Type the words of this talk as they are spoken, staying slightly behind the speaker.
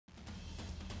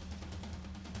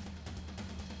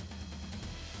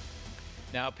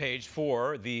Now, page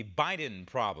 4, the Biden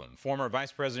problem. Former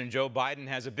Vice President Joe Biden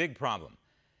has a big problem.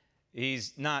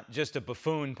 He's not just a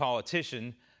buffoon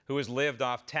politician who has lived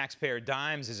off taxpayer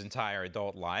dimes his entire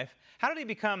adult life. How did he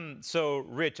become so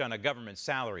rich on a government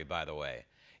salary, by the way?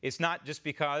 It's not just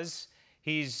because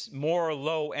he's more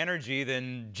low energy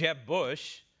than Jeb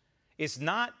Bush. It's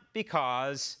not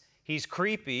because he's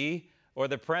creepy or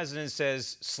the president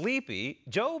says sleepy.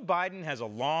 Joe Biden has a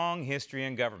long history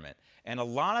in government, and a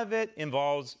lot of it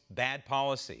involves bad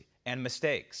policy and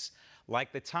mistakes,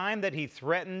 like the time that he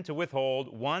threatened to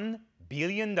withhold $1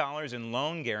 billion in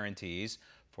loan guarantees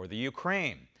for the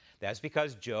Ukraine. That's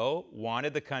because Joe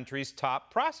wanted the country's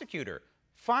top prosecutor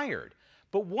fired.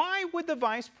 But why would the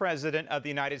Vice President of the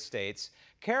United States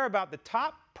care about the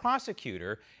top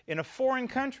prosecutor in a foreign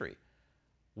country?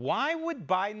 Why would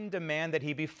Biden demand that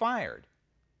he be fired?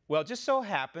 Well, it just so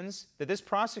happens that this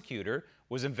prosecutor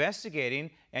was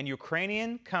investigating an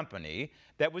Ukrainian company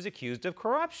that was accused of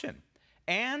corruption.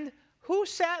 And who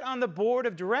sat on the board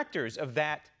of directors of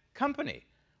that company?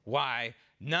 Why,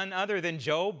 none other than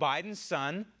Joe Biden's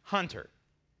son, Hunter.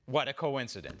 What a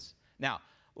coincidence. Now,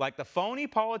 like the phony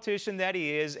politician that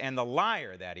he is and the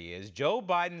liar that he is, Joe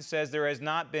Biden says there has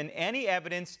not been any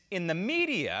evidence in the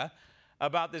media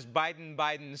about this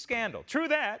Biden scandal. True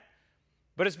that,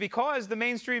 but it's because the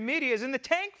mainstream media is in the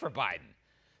tank for Biden.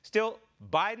 Still,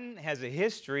 Biden has a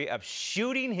history of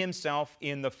shooting himself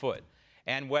in the foot.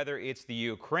 And whether it's the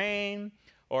Ukraine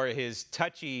or his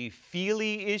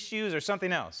touchy-feely issues or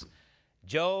something else,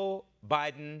 Joe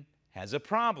Biden has a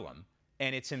problem,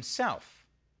 and it's himself.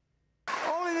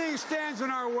 Only thing that stands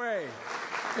in our way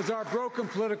is our broken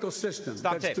political system.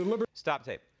 Stop tape. Stop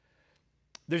tape.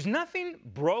 There's nothing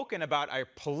broken about our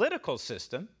political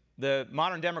system. The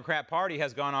modern Democrat Party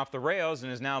has gone off the rails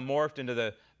and is now morphed into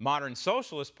the modern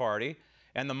Socialist Party.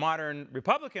 And the modern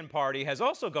Republican Party has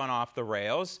also gone off the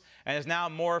rails and is now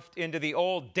morphed into the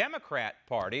old Democrat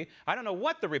Party. I don't know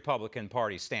what the Republican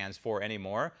Party stands for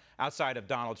anymore outside of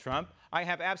Donald Trump. I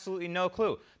have absolutely no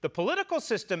clue. The political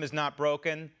system is not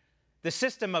broken. The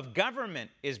system of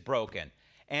government is broken.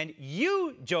 And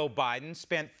you, Joe Biden,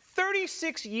 spent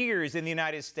 36 years in the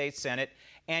United States Senate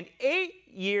and 8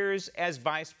 years as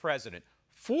vice president.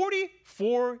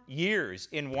 44 years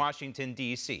in Washington,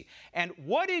 D.C. And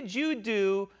what did you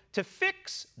do to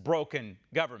fix broken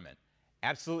government?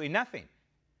 Absolutely nothing.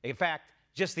 In fact,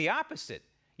 just the opposite.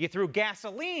 You threw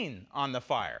gasoline on the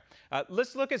fire.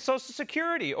 Let's look at Social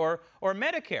Security or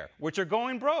Medicare, which are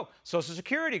going broke. Social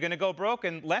Security going to go broke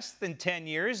in less than 10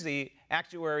 years, the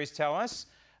actuaries tell us.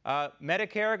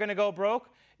 Medicare going to go broke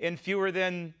in fewer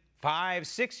than 5,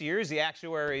 6 years, the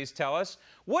actuaries tell us.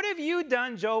 What have you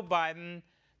done, Joe Biden,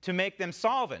 to make them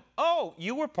solvent? Oh,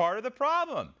 you were part of the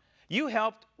problem. You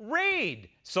helped raid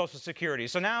Social Security.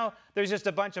 So now there's just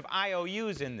a bunch of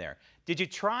IOUs in there. Did you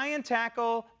try and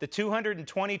tackle the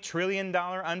 $220 trillion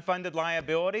unfunded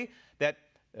liability that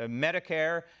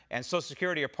Medicare and Social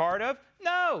Security are part of?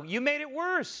 No, you made it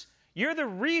worse.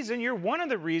 You're one of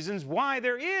the reasons why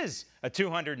there is a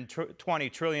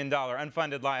 $220 trillion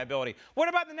unfunded liability. What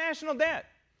about the national debt?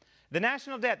 The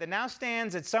national debt that now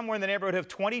stands at somewhere in the neighborhood of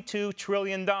 $22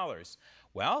 trillion.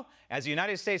 Well, as a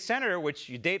United States Senator, which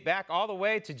you date back all the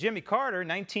way to Jimmy Carter,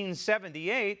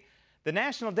 1978, the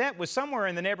national debt was somewhere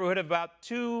in the neighborhood of about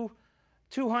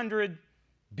 $200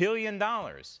 billion.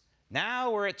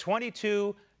 Now we're at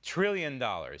 $22 trillion.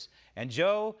 And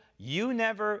Joe, you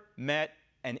never met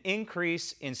an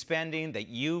increase in spending that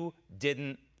you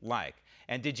didn't like.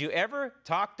 And did you ever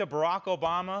talk to Barack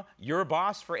Obama, your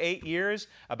boss for 8 years,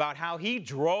 about how he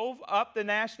drove up the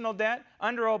national debt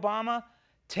under Obama?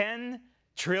 $10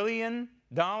 trillion.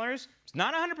 It's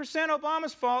not 100%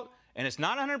 Obama's fault, and it's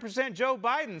not 100% Joe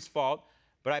Biden's fault,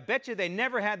 but I bet you they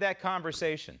never had that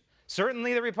conversation.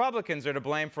 Certainly the Republicans are to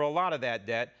blame for a lot of that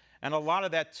debt and a lot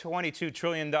of that $22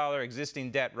 trillion existing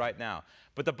debt right now.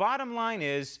 But the bottom line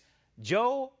is,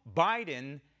 Joe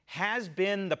Biden has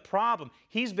been the problem.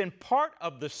 He's been part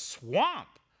of the swamp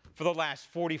for the last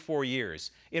 44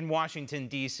 years in Washington,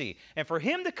 D.C. And for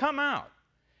him to come out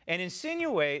and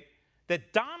insinuate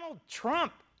that Donald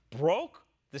Trump broke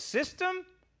the system,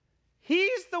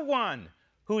 he's the one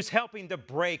who's helping to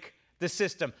break the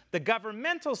system, the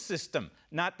governmental system,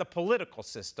 not the political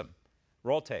system.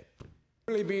 Roll tape.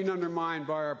 Really being undermined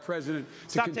by our president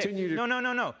to continue to...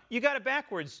 No. You got it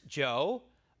backwards, Joe.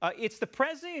 It's the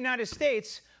President of the United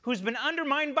States who's been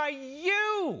undermined by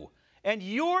you and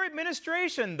your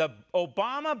administration, the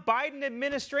Obama-Biden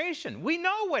administration. We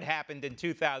know what happened in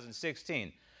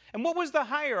 2016. And what was the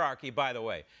hierarchy, by the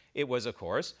way? It was, of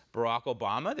course, Barack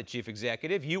Obama, the chief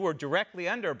executive. You were directly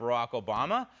under Barack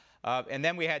Obama. And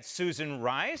then we had Susan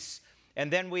Rice.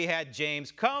 And then we had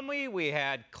James Comey, we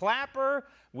had Clapper,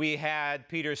 we had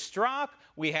Peter Strzok,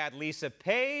 we had Lisa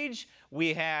Page,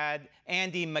 we had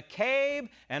Andy McCabe,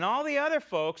 and all the other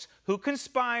folks who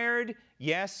conspired,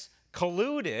 yes,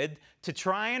 colluded, to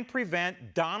try and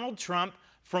prevent Donald Trump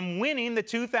from winning the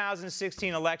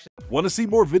 2016 election. Want to see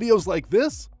more videos like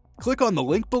this? Click on the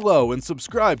link below and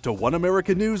subscribe to One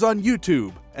American News on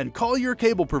YouTube, and call your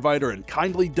cable provider and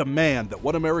kindly demand that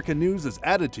One American News is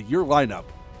added to your lineup.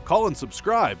 Call and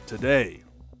subscribe today.